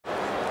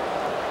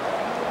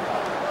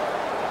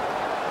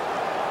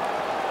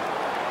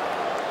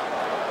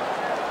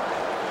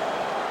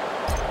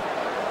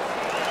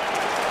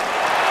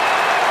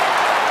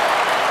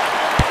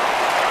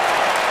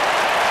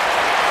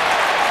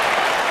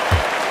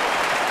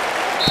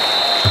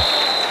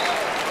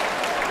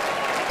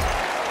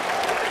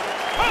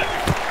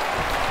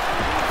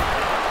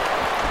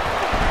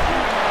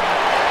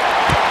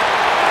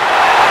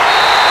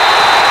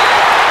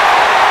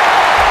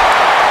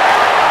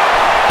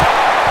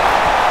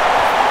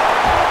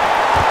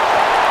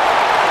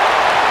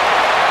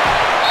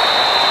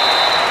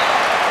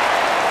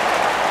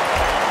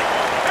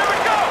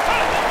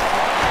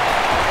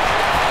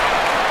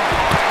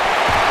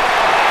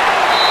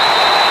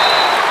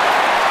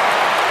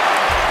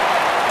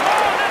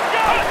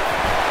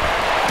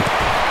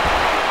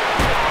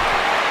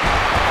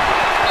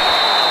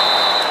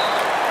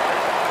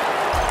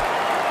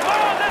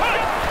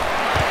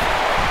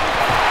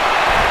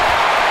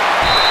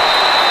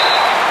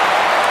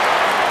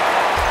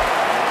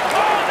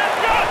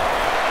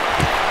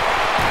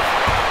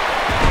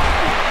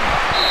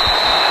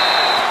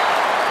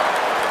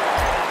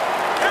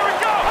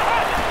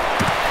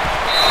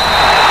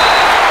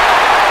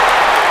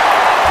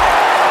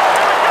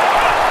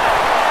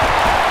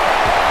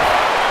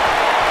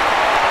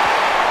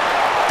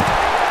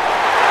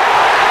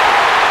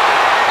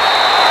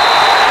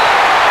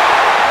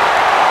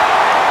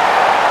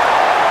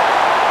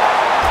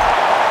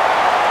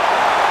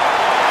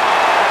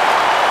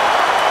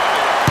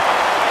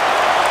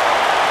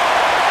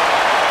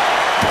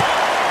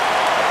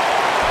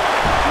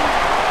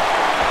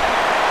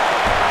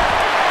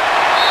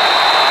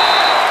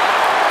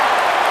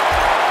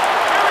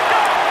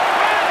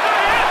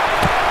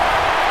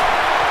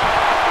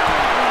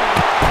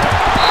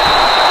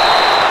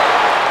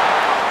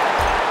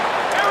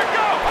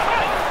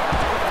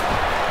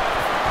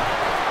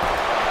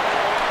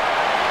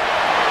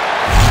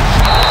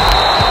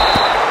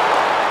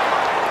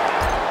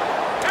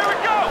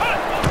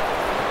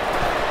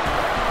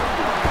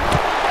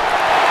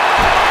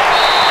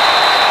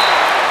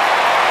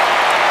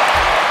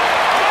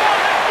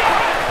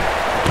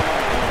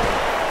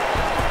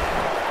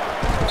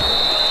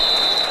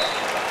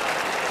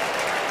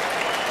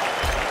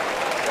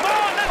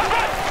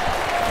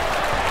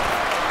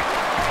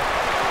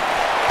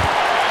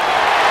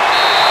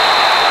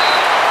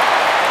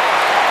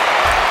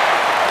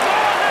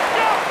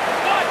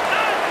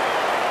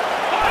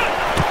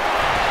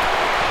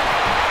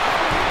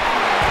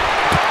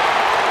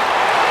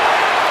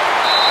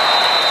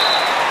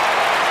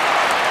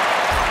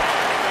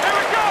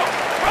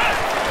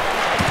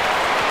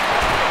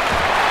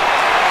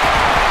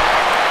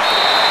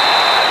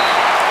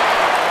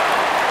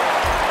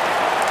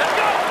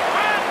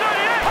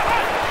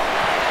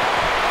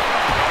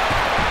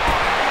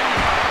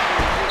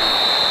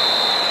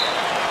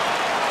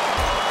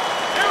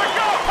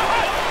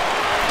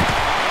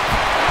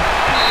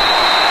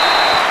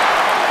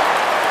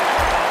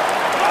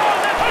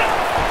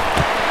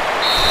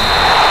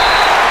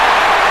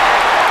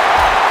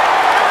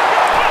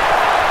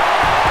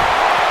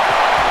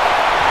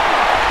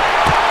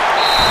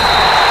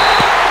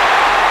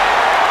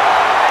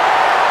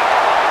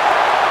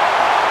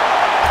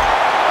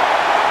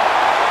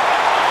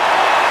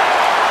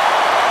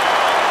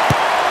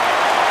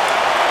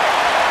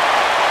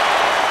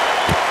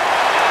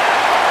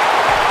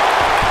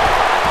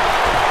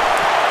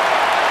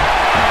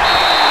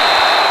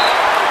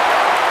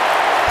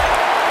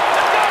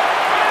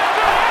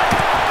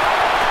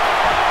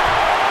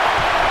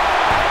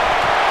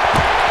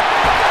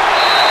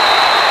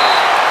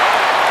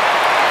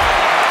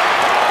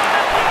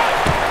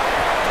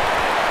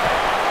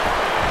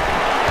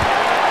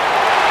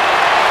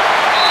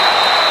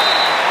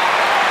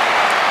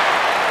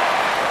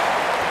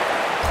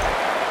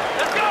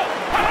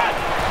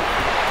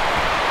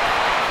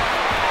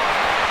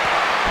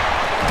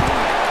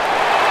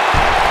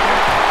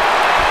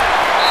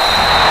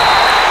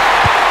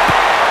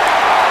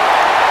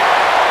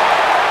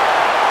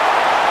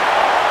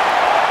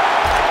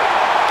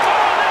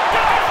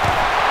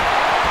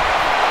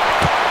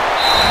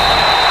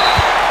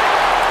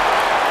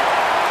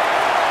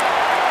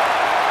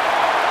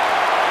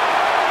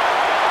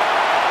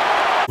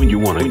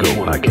wanna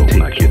go, I can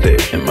take you there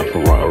in my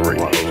Ferrari.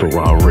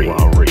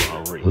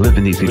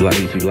 Living easy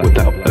life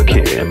without a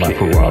care in my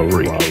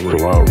Ferrari.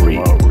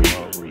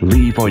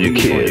 Leave all your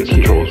cares,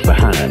 controls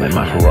behind in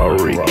my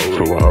Ferrari.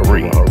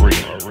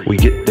 We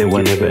get there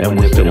whenever and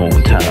we're still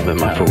on time in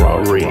my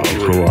Ferrari.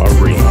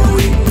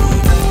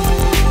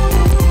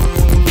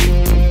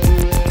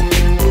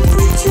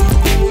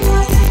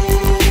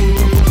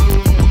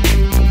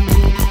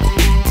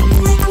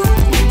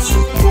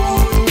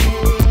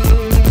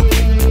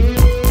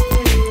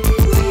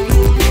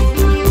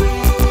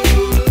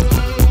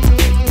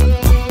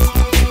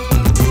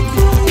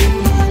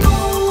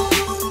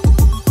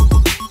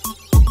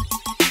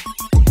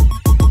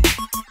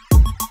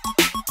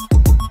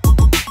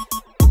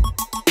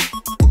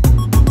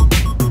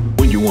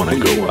 Wanna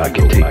go, I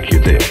can take you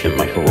there in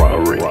my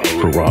Ferrari.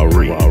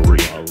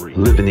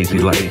 Living easy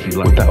life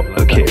without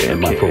a care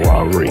in my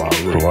Ferrari.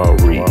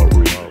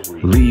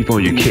 Leave all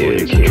your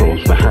cares,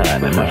 controls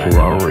behind in my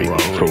Ferrari.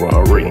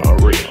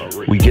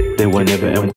 We get there whenever and